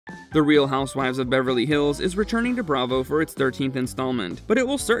The Real Housewives of Beverly Hills is returning to Bravo for its 13th installment, but it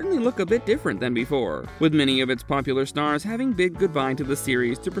will certainly look a bit different than before, with many of its popular stars having bid goodbye to the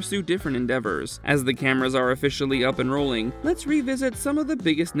series to pursue different endeavors. As the cameras are officially up and rolling, let's revisit some of the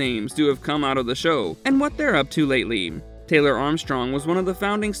biggest names to have come out of the show and what they're up to lately. Taylor Armstrong was one of the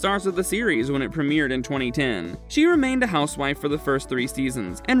founding stars of the series when it premiered in 2010. She remained a housewife for the first 3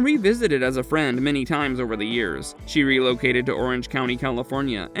 seasons, and revisited as a friend many times over the years. She relocated to Orange County,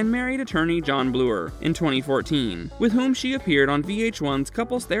 California, and married attorney John Bluer in 2014, with whom she appeared on VH1's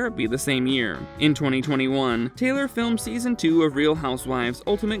Couples Therapy the same year. In 2021, Taylor filmed Season 2 of Real Housewives'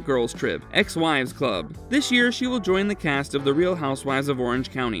 Ultimate Girls Trip, Ex-Wives Club. This year, she will join the cast of The Real Housewives of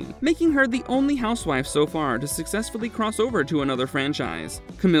Orange County, making her the only housewife so far to successfully cross over to another franchise.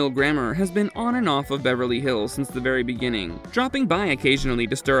 Camille Grammer has been on and off of Beverly Hills since the very beginning, dropping by occasionally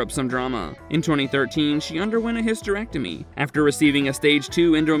to stir up some drama. In 2013, she underwent a hysterectomy after receiving a stage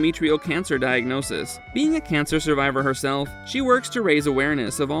 2 endometrial cancer diagnosis. Being a cancer survivor herself, she works to raise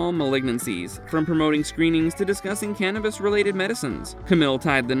awareness of all malignancies, from promoting screenings to discussing cannabis-related medicines. Camille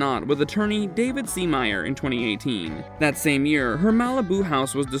tied the knot with attorney David C. Meyer in 2018. That same year, her Malibu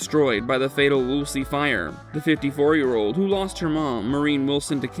house was destroyed by the fatal Woolsey fire. The 54-year-old, who lost her mom, Maureen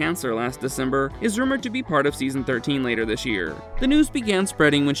Wilson, to cancer last December, is rumored to be part of Season 13 later this year. The news began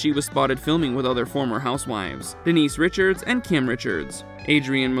spreading when she was spotted filming with other former housewives, Denise Richards and Kim Richards.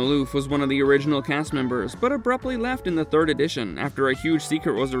 Adrienne Maloof was one of the original cast members, but abruptly left in the 3rd edition after a huge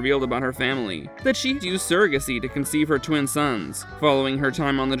secret was revealed about her family, that she used surrogacy to conceive her twin sons. Following her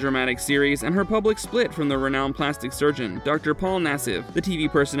time on the dramatic series and her public split from the renowned plastic surgeon, Dr. Paul Nassif, the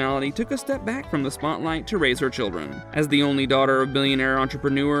TV personality took a step back from the spotlight to raise her children. As the only daughter of billionaire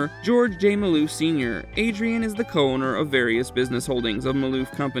entrepreneur George J. Maloof Sr., Adrienne is the co-owner of various business holdings of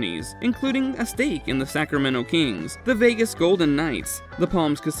Maloof companies, including a stake in the Sacramento Kings, the Vegas Golden Knights, the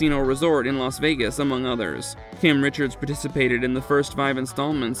Palms Casino Resort in Las Vegas, among others. Kim Richards participated in the first 5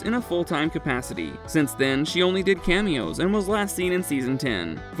 installments in a full-time capacity. Since then, she only did cameos and was last seen in Season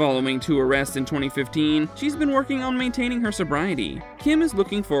 10. Following 2 arrests in 2015, she's been working on maintaining her sobriety. Kim is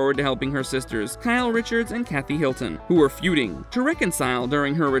looking forward to helping her sisters, Kyle Richards and Kathy Hilton, who were feuding, to reconcile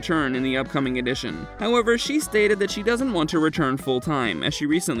during her return in the upcoming edition. However, she stated that she doesn't want to return full-time, as she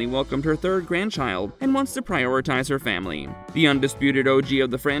recently welcomed her 3rd grandchild and wants to prioritize her family. The undisputed OG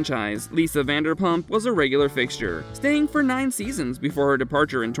of the franchise, Lisa Vanderpump, was a regular fixture, staying for 9 seasons before her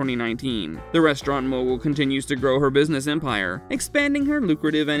departure in 2019. The restaurant mogul continues to grow her business empire, expanding her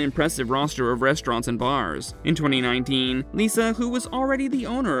lucrative and impressive roster of restaurants and bars. In 2019, Lisa, who was already the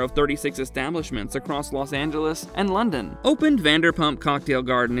owner of 36 establishments across Los Angeles and London, opened Vanderpump Cocktail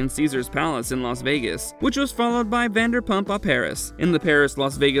Garden in Caesars Palace in Las Vegas, which was followed by Vanderpump à Paris in the Paris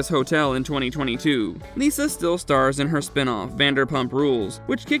Las Vegas Hotel in 2022. Lisa still stars in her spin-off Vanderpump Rules,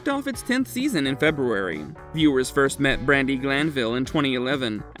 which kicked off its 10th season in February. Viewers first met Brandi Glanville in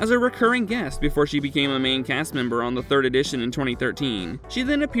 2011 as a recurring guest before she became a main cast member on the 3rd edition in 2013. She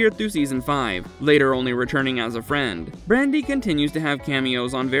then appeared through Season 5, later only returning as a friend. Brandi continues to have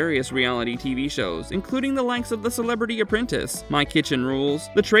cameos on various reality TV shows, including the likes of The Celebrity Apprentice, My Kitchen Rules,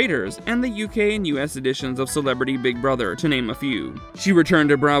 The Traitors, and the UK and US editions of Celebrity Big Brother, to name a few. She returned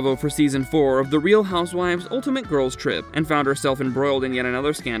to Bravo for Season 4 of The Real Housewives' Ultimate Girls Trip and found herself embroiled in yet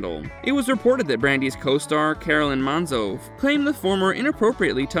another scandal. It was reported that Brandi's co-star, Carolyn Manzo, claimed the former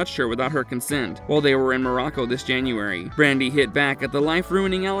inappropriately touched her without her consent while they were in Morocco this January. Brandi hit back at the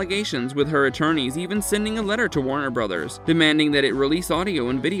life-ruining allegations, with her attorneys even sending a letter to Warner Brothers, demanding that it release audio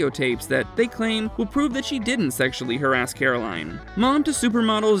and videotapes that, they claim, will prove that she didn't sexually harass Caroline. Mom to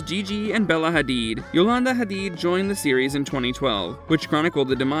supermodels Gigi and Bella Hadid, Yolanda Hadid joined the series in 2012, which chronicled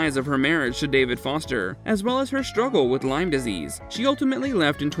the demise of her marriage to David Foster, as well as her struggle with Lyme disease. She ultimately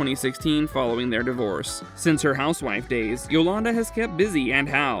left in 2016 following their divorce. Since her housewife days, Yolanda has kept busy, and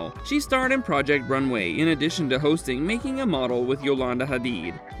how. She starred in Project Runway in addition to hosting Making a Model with Yolanda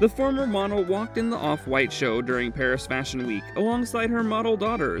Hadid. The former model walked in the Off-White show during Paris Fashion Week alongside her model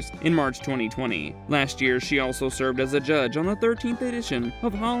daughters in March 2020. Last year, she also served as a judge on the 13th edition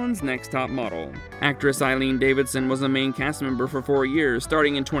of Holland's Next Top Model. Actress Eileen Davidson was a main cast member for 4 years,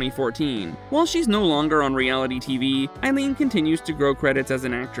 starting in 2014. While she's no longer on reality TV, Eileen continues to grow credits as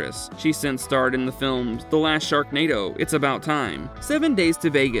an actress. She's since starred in the films The Last Sharknado, It's About Time, 7 Days to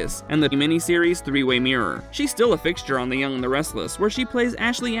Vegas, and the miniseries 3-Way Mirror. She's still a fixture on The Young and the Restless, where she plays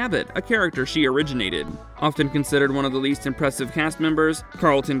Ashley Abbott, a character she originated. Often considered one of the least impressive cast members,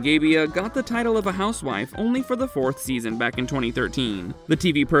 Carlton Gabia got the title of a housewife only for the 4th season back in 2013. The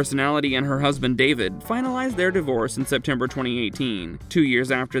TV personality and her husband David finalized their divorce in September 2018, 2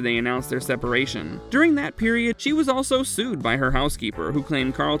 years after they announced their separation. During that period, she was also sued by her her housekeeper, who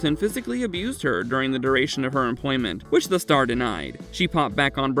claimed Carlton physically abused her during the duration of her employment, which the star denied. She popped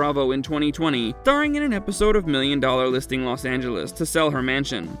back on Bravo in 2020, starring in an episode of $1 Million Listing Los Angeles to sell her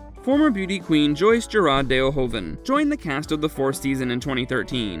mansion. Former beauty queen Joyce Gerard de Ohoven joined the cast of the fourth season in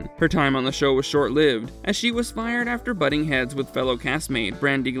 2013. Her time on the show was short-lived, as she was fired after butting heads with fellow castmate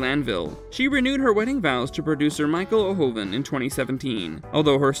Brandi Glanville. She renewed her wedding vows to producer Michael Ohoven in 2017.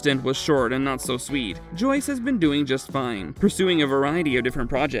 Although her stint was short and not so sweet, Joyce has been doing just fine, pursuing a variety of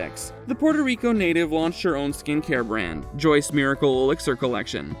different projects. The Puerto Rico native launched her own skincare brand, Joyce Miracle Elixir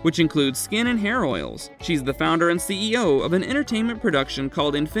Collection, which includes skin and hair oils. She's the founder and CEO of an entertainment production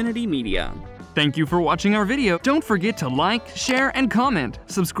called Infinity Media. Thank you for watching our video. Don't forget to like, share, and comment.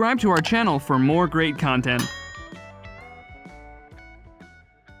 Subscribe to our channel for more great content.